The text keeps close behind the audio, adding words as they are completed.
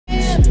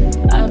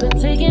been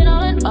taking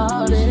on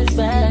all this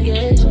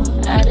baggage,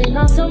 adding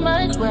on so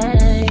much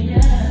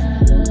weight.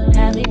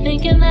 Had me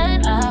thinking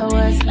that I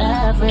was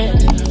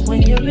average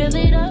when you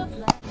really don't.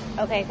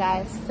 Okay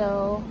guys,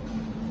 so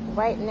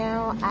right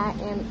now I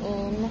am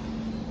in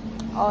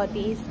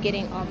Aldi's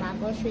getting all my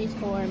groceries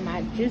for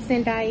my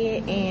juicing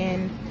diet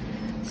and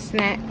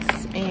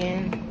snacks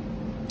and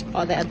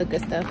all the other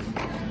good stuff.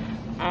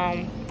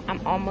 I'm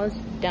almost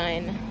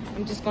done.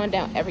 I'm just going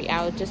down every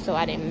aisle just so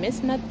I didn't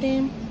miss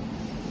nothing.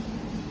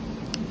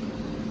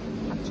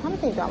 I'm trying to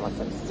think if I want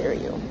some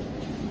cereal.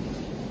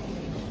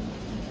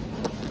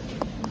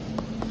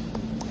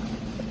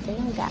 But they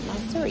don't got my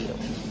cereal.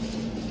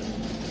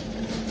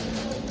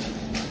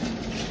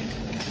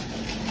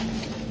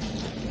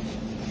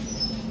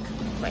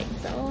 Right,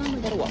 so I'm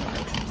gonna go to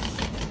Walmart.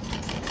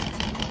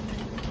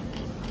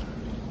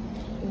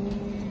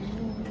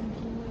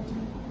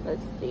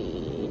 Let's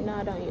see,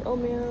 not on your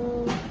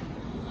oatmeal.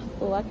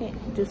 Oh, I can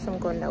do some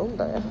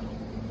granola.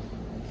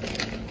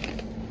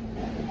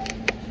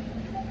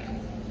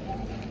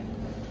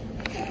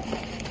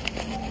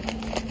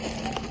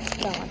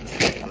 No, I'm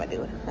gonna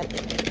do it.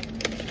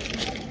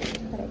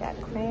 But I got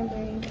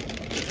cranberry. I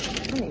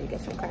need to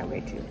get some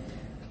cranberry juice.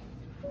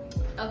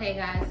 Okay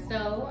guys,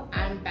 so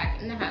I'm back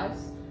in the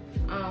house.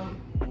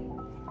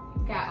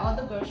 Got all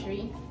the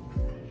groceries.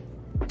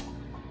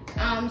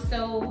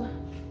 So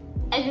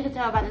as you can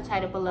tell by the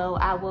title below,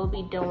 I will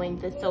be doing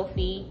the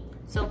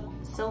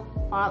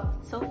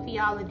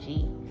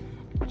SOPHIOLOGY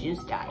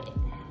juice diet.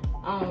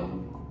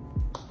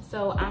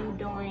 So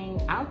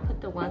I'll put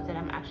the ones that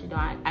I'm actually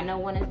doing. I know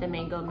one is the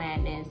Mango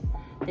Madness,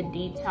 the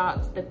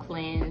Detox, the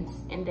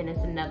Cleanse, and then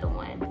it's another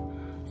one.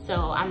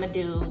 So I'm gonna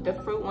do the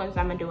fruit ones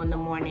I'm gonna do in the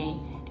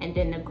morning, and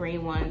then the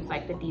green ones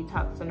like the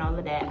detox and all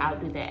of that, I'll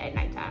do that at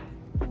nighttime.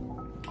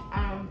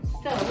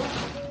 So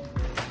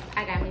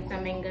I got me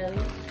some mangoes.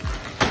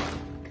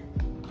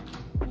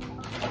 I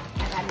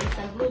got me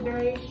some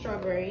blueberries,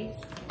 strawberries,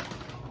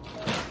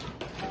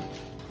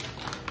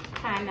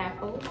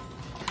 pineapples.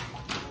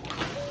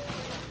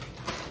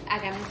 I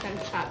got me some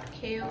chopped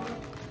kale,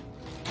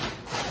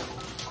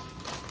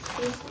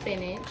 some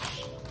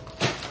spinach.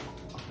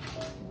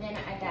 Then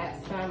I got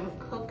some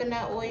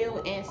coconut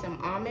oil and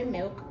some almond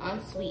milk,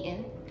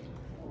 unsweetened.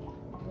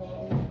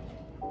 Then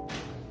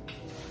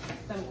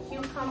some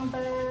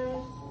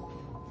cucumbers.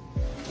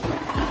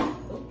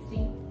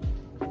 Oopsie.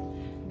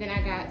 Then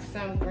I got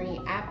some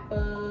green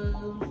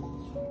apples.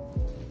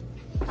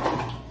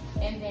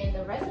 And then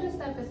the rest of the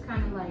stuff is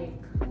kind of like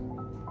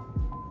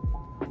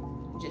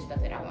just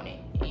stuff that I wanted.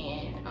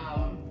 And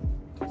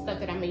stuff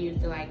that I'm gonna use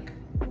to like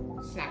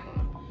snack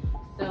on.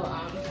 So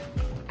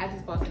I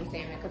just bought some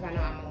salmon because I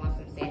know I'm gonna want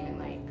some salmon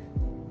like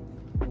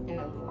in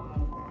a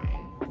long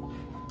run.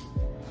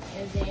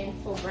 And then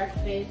for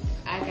breakfast,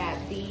 I got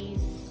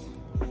these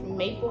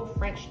maple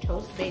French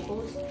toast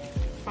bagels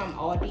from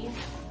Aldi's.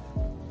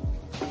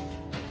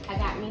 I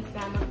got me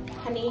some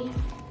honey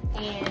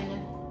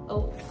and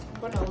oats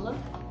granola.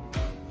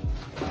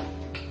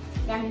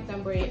 Got me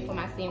some bread for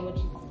my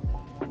sandwiches.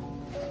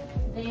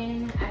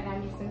 Then I got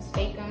me some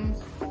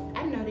steakums.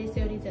 I know they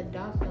sell these at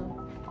Dawson.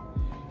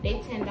 They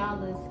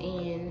 $10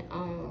 in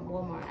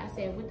Walmart. I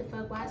said, what the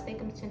fuck, why is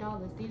steakums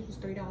 $10? These was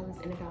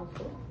 $3 in a dollar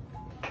store.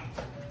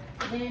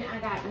 Then I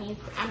got me,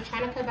 I'm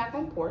trying to cut back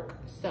on pork.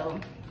 So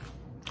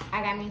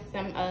I got me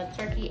some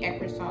turkey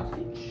egg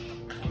sausage.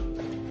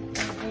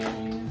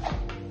 And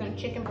some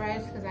chicken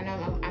breast, because I know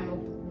I'm gonna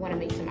wanna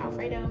make some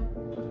Alfredo.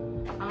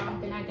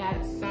 Then I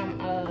got some,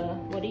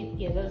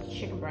 those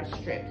chicken breast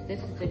strips.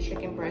 This is the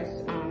chicken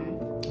breast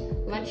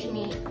lunch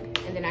meat.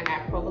 And then I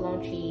got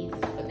provolone cheese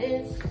for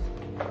this.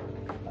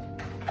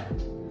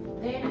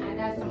 Then I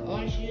got some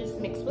orange juice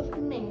mixed with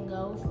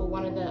mango for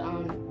one of the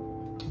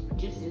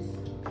juices.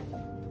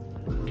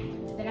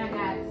 Then I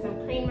got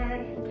some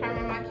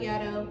caramel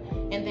macchiato,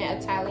 and then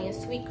Italian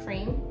sweet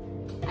cream.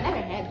 I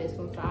never had this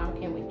one, so I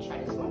can't wait to try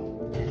this one.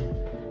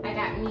 I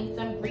got me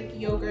some Greek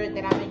yogurt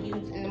that I'm gonna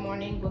use in the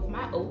morning with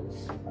my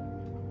oats.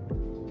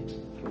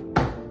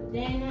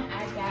 Then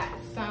I got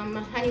some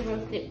honey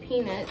roasted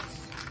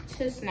peanuts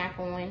to snack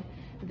on.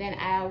 Then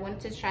I wanted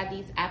to try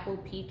these apple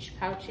peach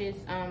pouches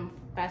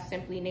by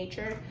Simply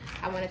Nature.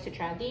 I wanted to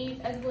try these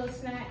as a little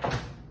snack.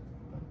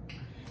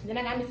 Then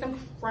I got me some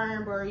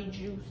cranberry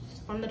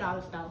juice from the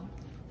dollar store.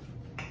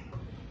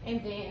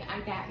 And then I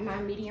got my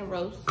medium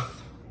roast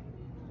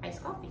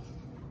iced coffee.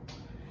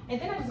 And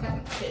then I just got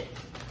some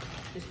chips,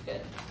 just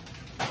good.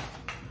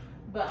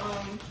 But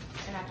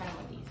and I kind of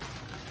want these.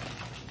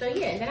 So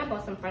yeah, and then I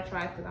bought some french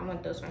fries because I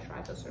want those french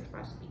fries. Those french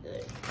fries would be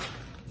good.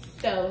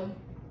 So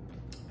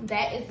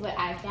that is what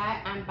I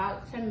got. I'm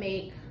about to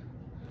make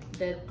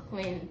the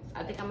cleanse.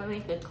 I think I'm gonna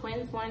make the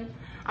cleanse one.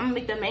 I'm gonna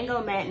make the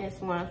Mango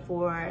Madness one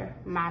for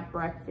my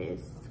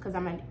breakfast because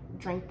I'm gonna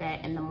drink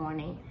that in the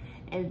morning.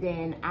 And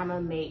then I'm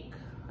gonna make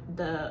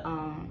the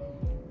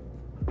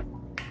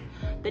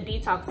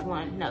detox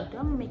one. No, I'm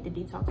gonna make the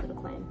detox or the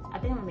cleanse. I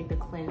think I'm gonna make the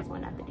cleanse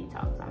one, not the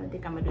detox. I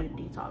think I'm gonna do the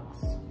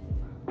detox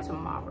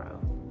tomorrow.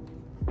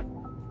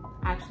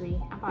 Actually,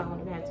 I probably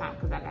won't even have time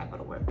because I gotta go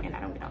to work and I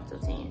don't get off till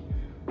 10.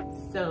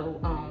 So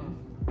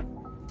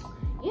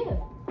yeah,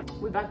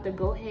 we're about to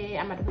go ahead.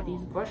 I'm about to put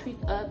these groceries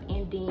up,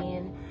 and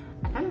then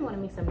I kind of want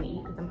to make something to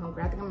eat because I'm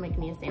hungry. I think I'm gonna make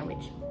me a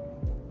sandwich,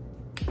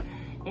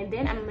 and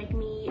then I'm gonna make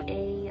me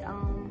a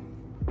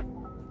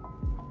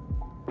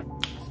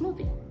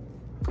smoothie.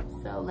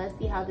 So let's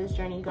see how this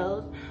journey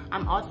goes.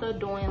 I'm also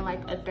doing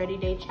like a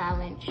 30-day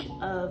challenge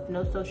of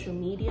no social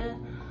media,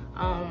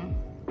 and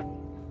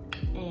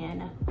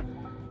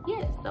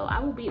yeah, so I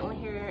will be on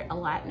here a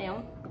lot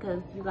now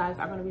because you guys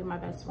are going to be my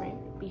best friend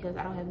because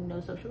I don't have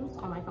no socials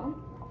on my phone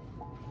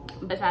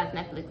besides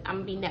Netflix.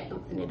 I'm gonna be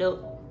Netflixing it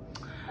up.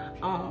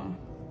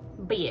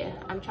 But yeah,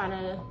 I'm trying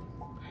to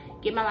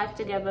get my life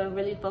together,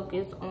 really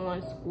focus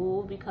on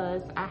school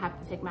because I have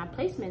to take my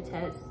placement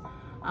test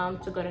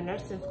to go to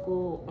nursing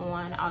school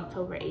on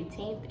October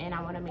 18th, and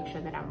I want to make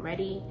sure that I'm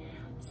ready.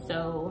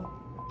 So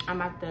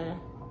I'm about to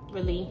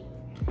really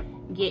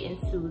get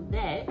into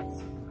that.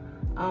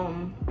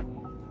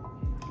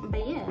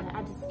 But yeah,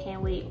 I just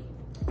can't wait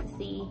to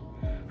see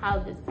how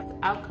this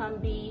outcome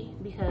be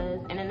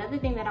because, and another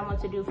thing that I want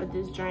to do for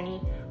this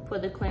journey for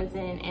the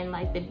cleansing and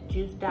like the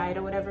juice diet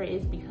or whatever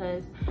is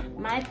because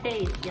my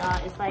face,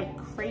 y'all, is like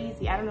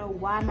crazy. I don't know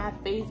why my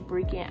face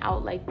breaking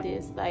out like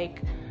this.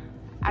 Like,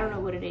 I don't know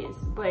what it is,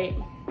 but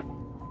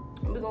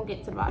we're gonna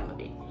get to the bottom of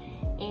it.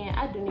 And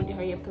I do need to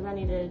hurry up because I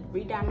need to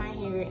re-dye my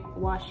hair,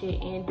 wash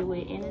it, and do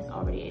it, and it's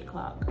already 8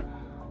 o'clock.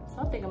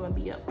 So I think I'm gonna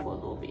be up for a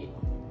little bit.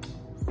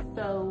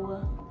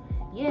 So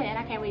yeah, and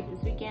I can't wait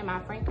this weekend. My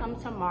friend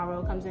comes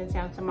in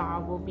town tomorrow.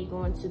 We'll be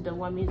going to the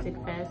One Music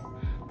Fest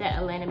that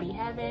Atlanta be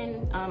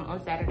having on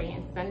Saturday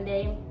and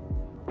Sunday.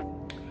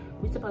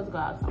 We supposed to go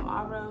out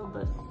tomorrow,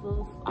 but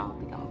sis, I don't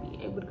think I'm gonna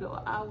be able to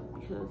go out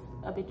because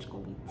I bet you're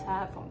gonna be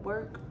tired from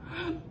work.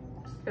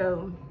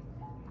 So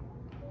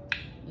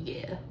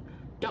yeah,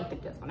 don't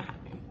think that's gonna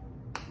happen.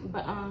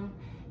 But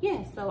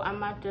yeah, so I'm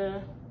about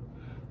to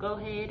go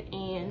ahead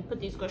and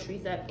put these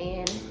groceries up,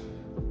 and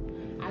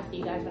I'll see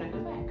you guys when I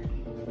come back.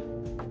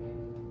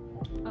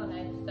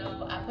 Okay,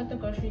 so I put the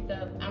groceries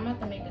up. I'm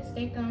about to make a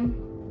steak and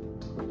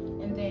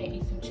then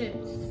eat some chips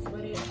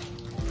with it,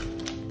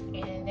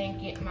 and then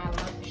get my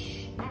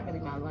lunch. Not really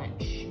my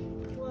lunch.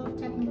 Well,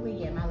 technically,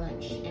 yeah, my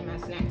lunch and my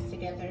snacks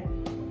together.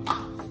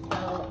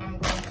 So I'm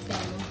going to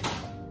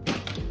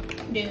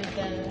do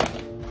the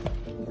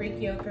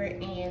Greek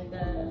yogurt and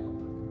the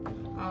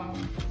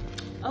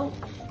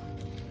oats.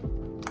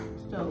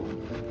 So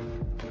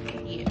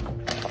yeah,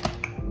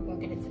 we're gonna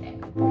get into that.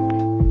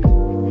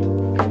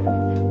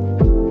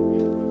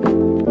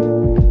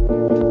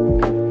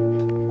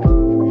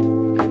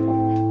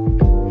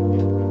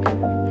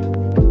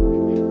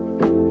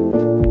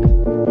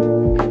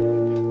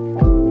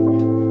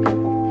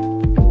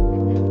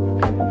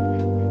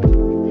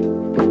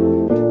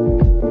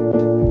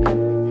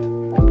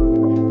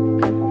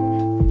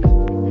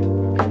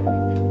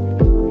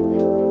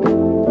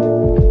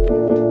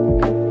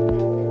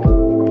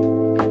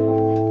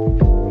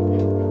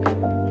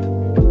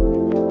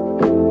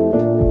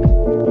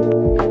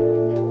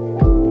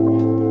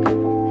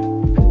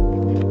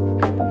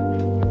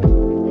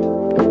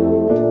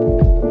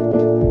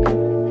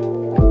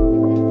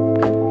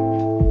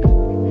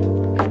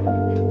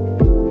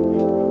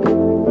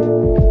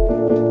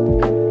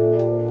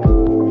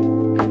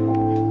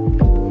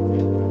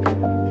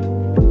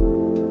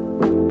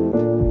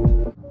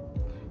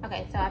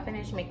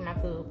 Making my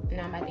food.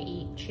 Now I'm about to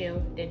eat,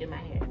 chill, then do my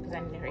hair because I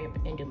need to hurry up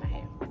and do my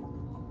hair.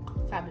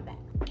 So I'll be back.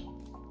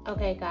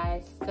 Okay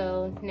guys,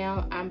 so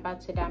now I'm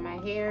about to dye my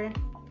hair.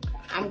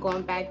 I'm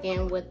going back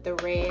in with the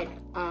red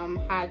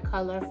high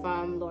color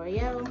from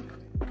L'Oreal.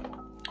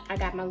 I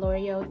got my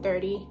L'Oreal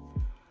 30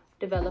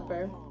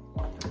 developer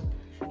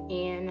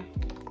and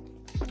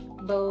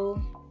bowl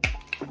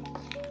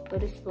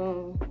with a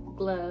spoon,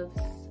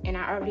 gloves, and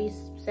I already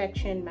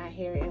sectioned my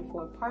hair in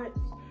 4 parts.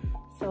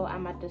 So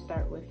I'm about to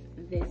start with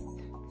this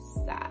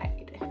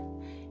side.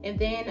 And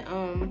then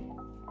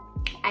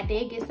I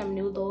did get some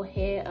new little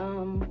hair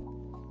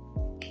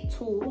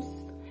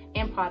tools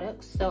and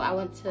products. So I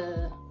went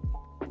to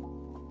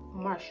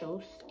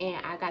Marshall's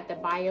and I got the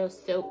Bio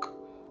Silk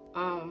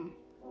I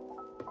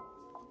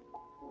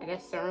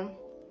guess serum.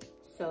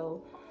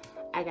 So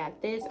I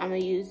got this. I'm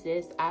gonna use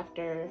this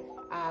after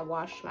I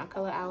wash my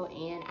color out,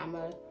 and I'm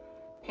gonna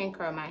pan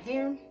curl my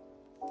hair.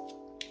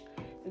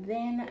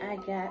 Then I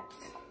got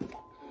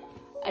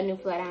a new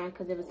flat iron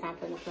because it was time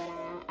for a new flat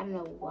iron. I don't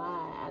know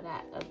why I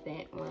got a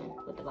bent one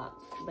with the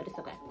box, but it's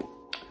okay.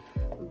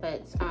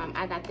 But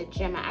I got the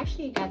gem. I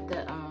actually got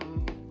the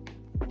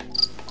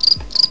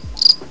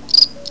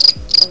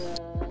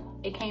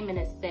it came in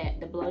a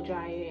set, the blow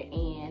dryer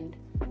and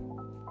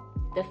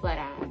the flat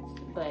irons,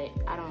 but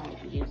I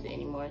don't use it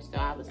anymore. So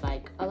I was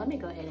like, oh, let me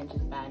go ahead and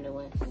just buy a new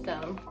one.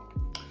 So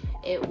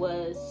it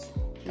was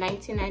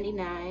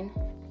 $19.99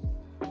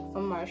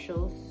 from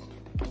Marshall's,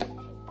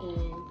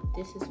 and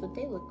this is what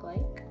they look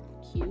like.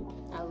 Cute.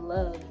 I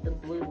love the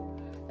blue.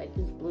 Like,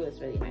 this blue is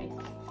really nice.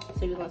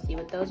 So you're gonna see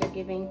what those are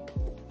giving.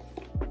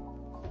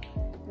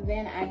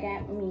 Then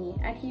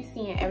I keep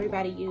seeing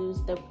everybody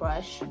use the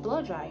brush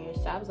blow dryer,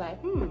 so I was like,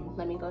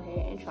 let me go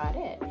ahead and try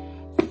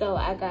that. So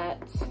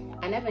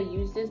I never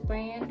used this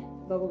brand,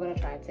 but we're gonna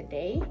try it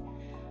today.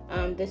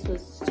 This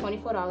was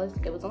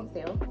 $24, it was on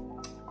sale.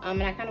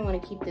 And I kind of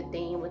want to keep the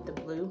theme with the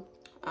blue.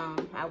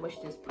 I wish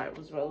this part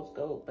was rose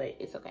gold, but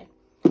it's okay.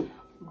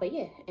 But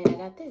yeah, and I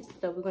got this.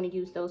 So we're gonna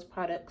use those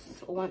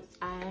products once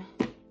I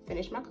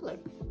finish my color.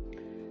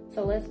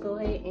 So let's go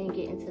ahead and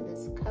get into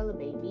this color,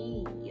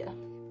 baby.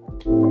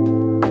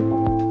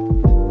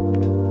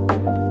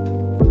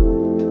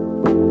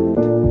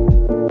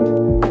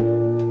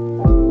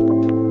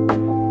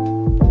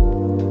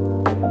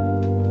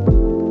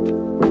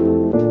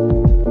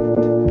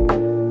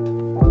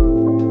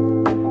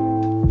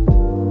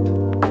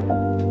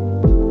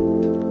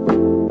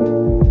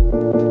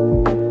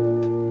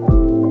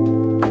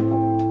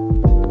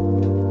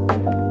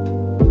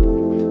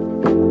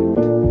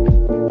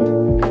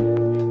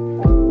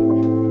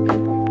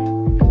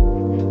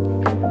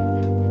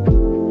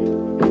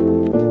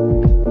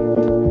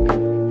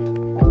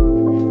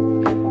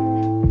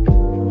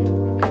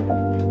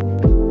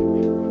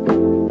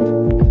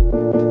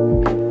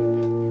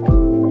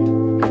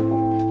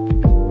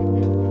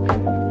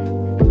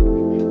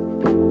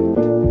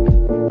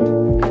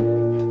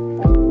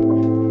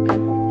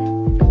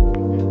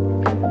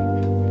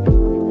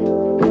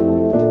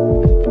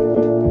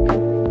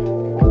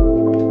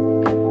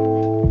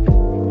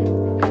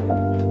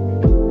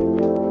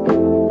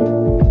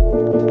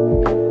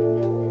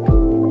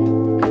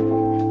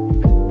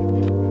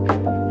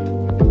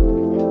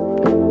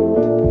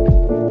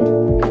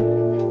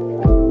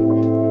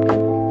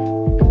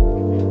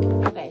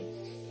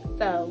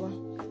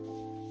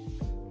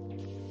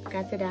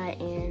 The dye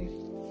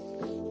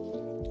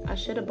in. I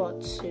should have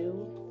bought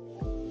two,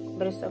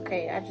 but it's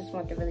okay. I just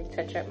want to really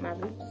touch up my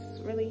roots,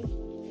 really.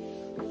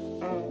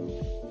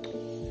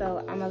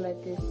 So I'm gonna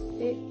let this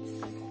sit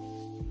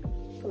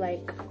for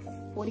like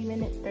 40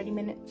 minutes, 30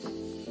 minutes,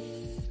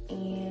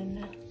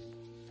 and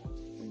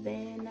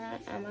then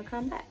I'm gonna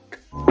come back.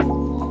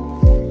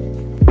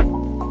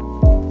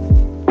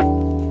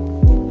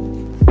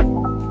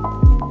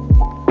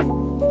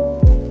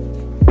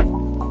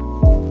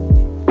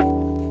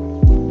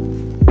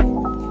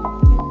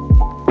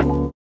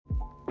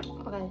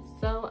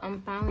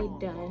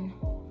 Done.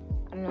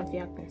 I don't know if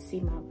y'all can see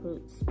my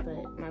roots,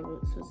 but my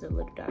roots was a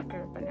little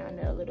darker, but now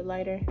they're a little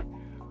lighter.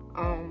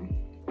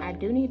 I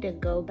do need to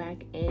go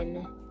back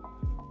in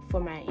for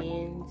my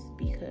ends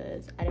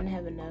because I didn't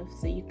have enough,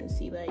 so you can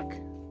see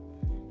like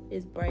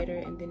it's brighter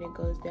and then it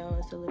goes down,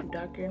 it's a little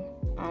darker.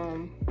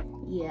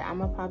 Yeah, I'm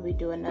gonna probably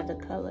do another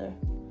color,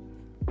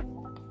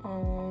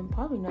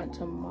 probably not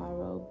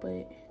tomorrow,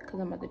 but because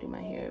I'm about to do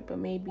my hair, but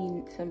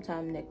maybe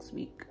sometime next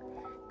week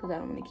because I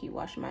don't want to keep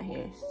washing my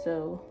hair.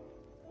 So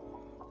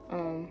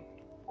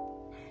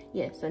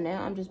yeah, so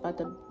now I'm just about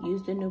to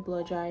use the new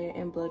blow dryer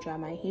and blow dry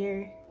my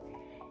hair,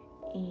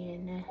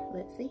 and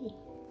let's see.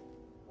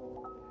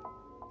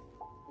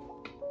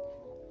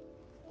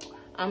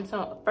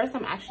 So first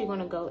I'm actually going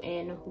to go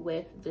in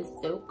with the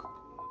silk.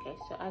 Okay,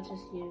 so I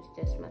just use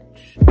this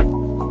much.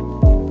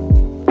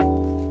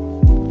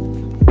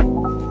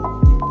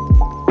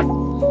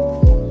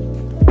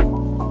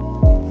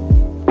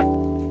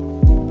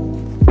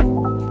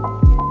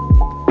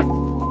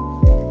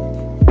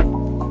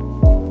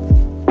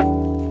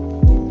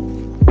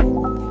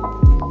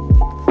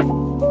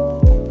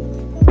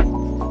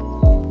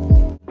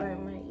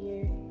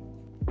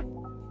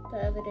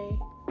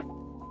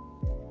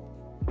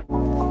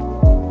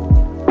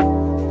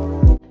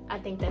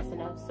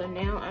 So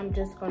now I'm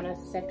just gonna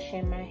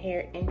section my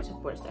hair into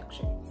 4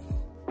 sections.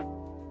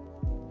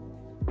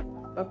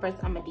 But first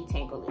I'm gonna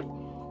detangle it.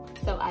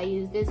 So I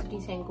use this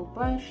detangle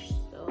brush,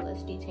 so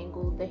let's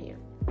detangle the hair.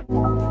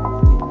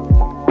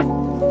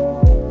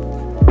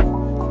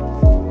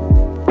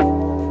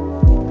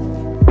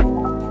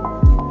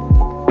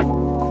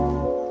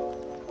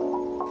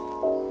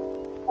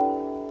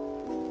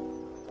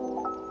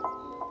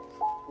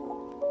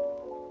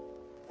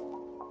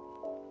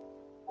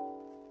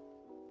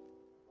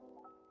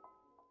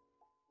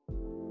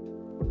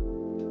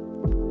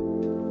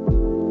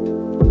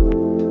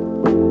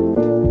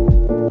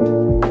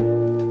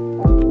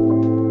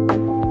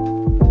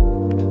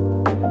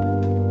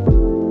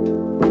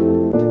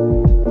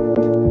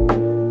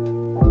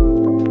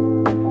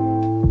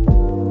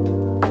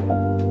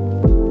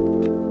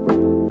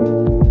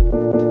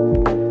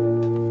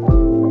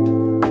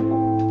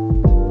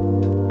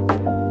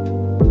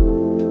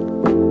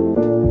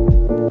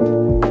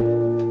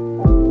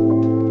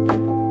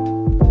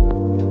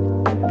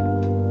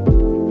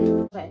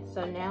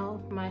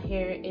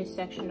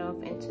 Section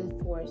off into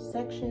 4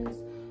 sections.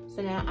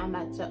 So now I'm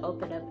about to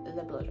open up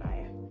the blow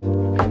dryer.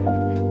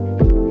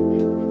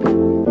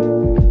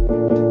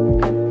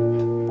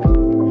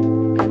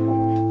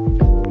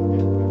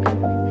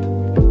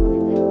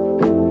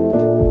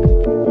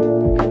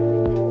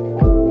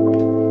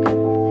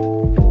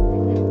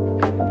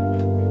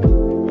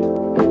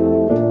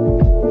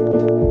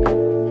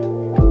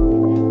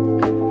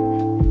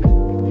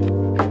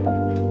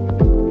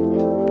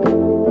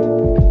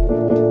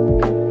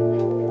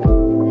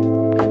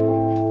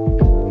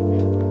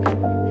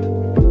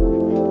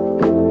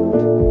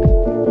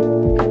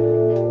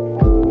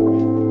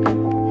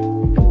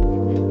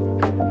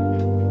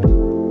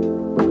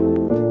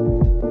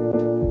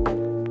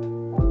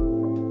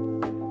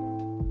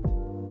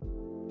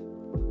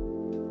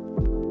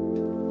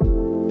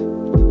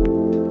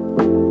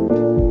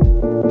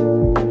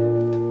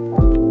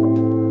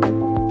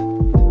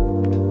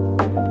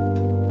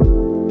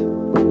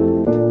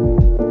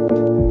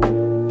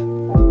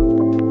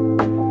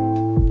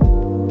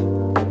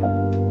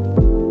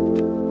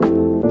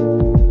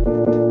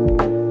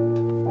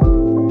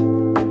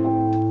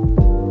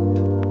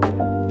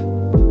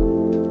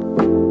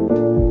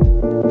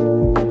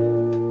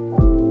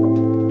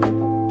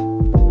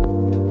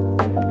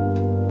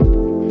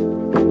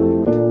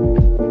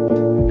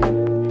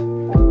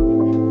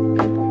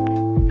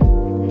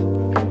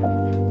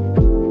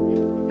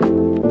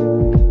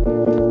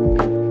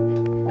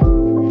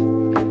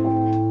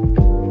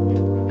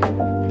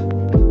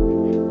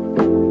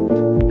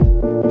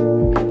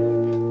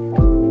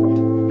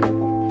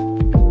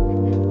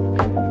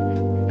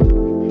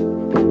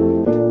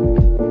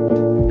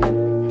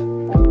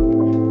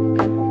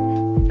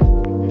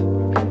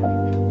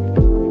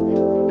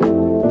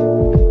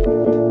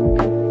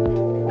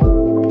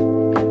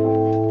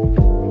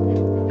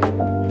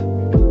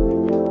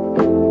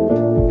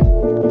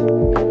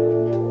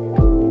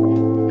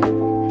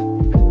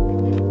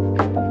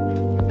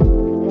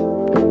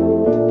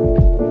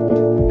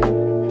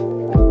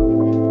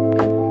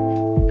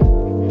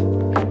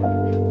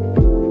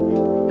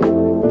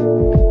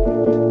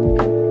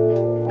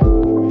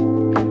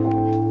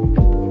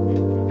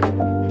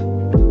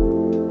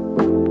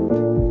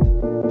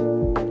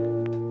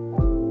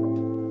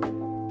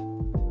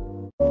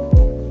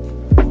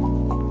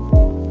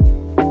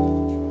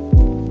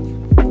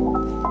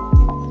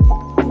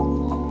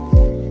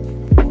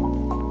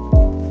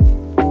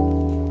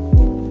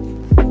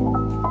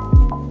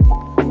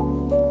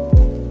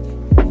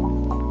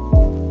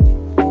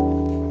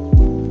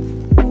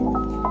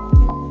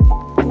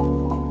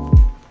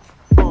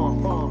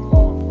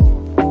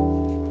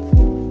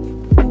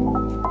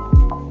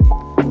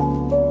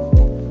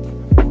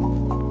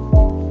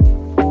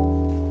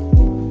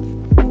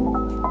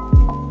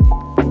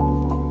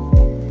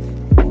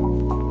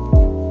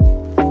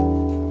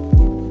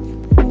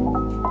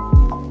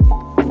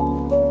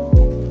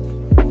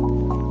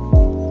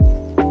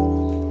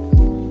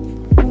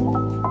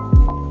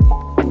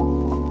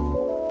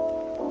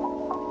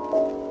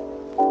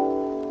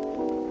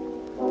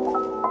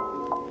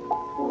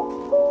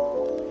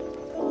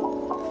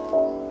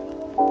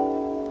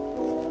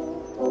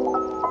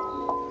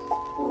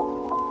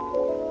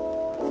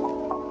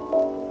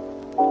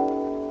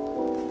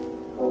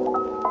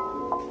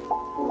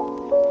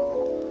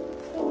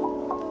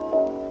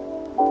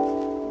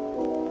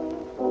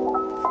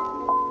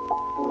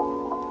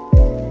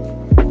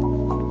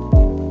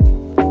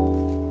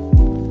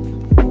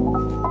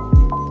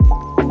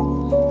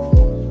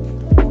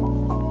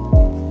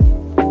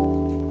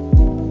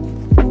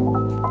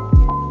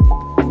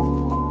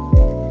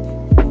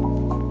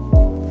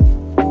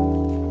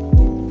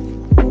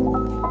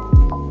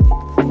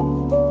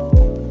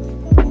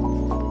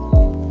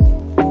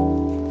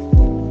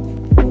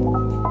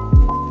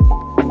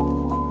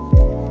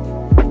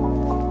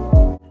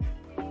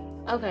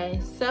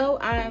 Okay, so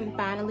I'm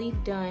finally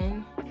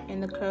done,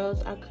 and the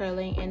curls are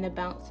curling and the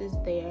bounce is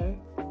there.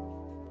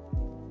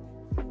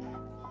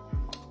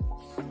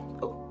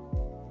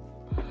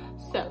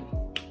 So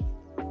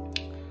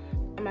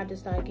I'm about to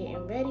start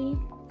getting ready,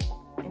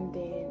 and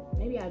then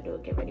maybe I'll do a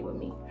get ready with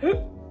me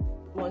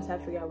once I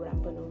figure out what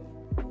I'm putting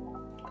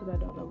on, because I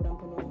don't know what I'm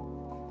putting on.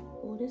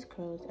 Oh, this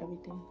curls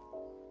everything.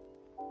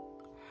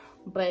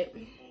 But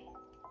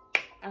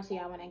I'll see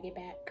y'all when I get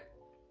back.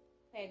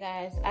 Hey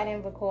guys, I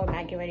didn't record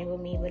my get ready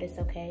with me, but it's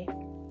okay.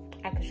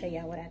 I can show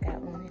y'all what I got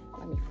on.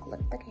 Let me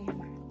flip the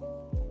camera,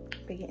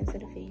 bring it into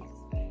the face.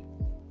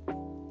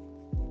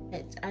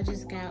 I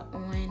just got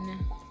on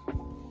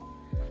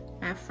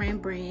my friend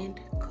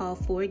brand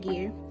called 4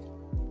 Gear.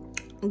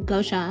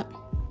 Go shop.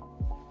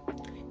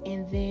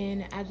 And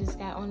then I just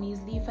got on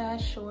these Levi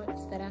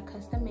shorts that I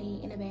custom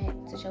made in the back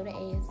to show the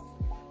ass.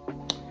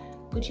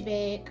 Gucci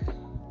bag,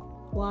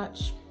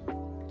 watch,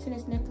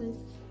 tennis necklace,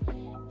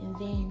 and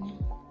then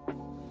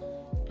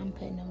I'm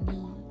putting on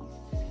these.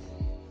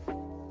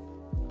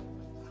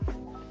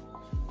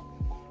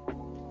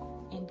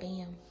 And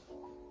bam.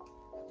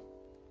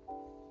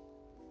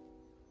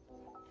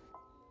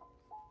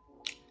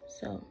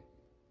 So,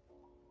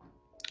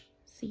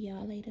 see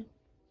y'all later.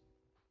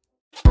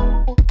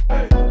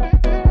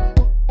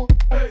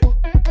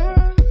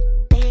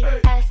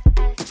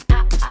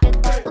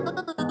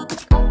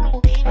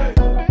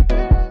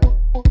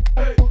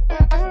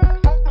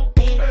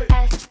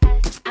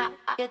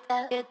 Get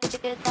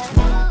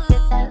that.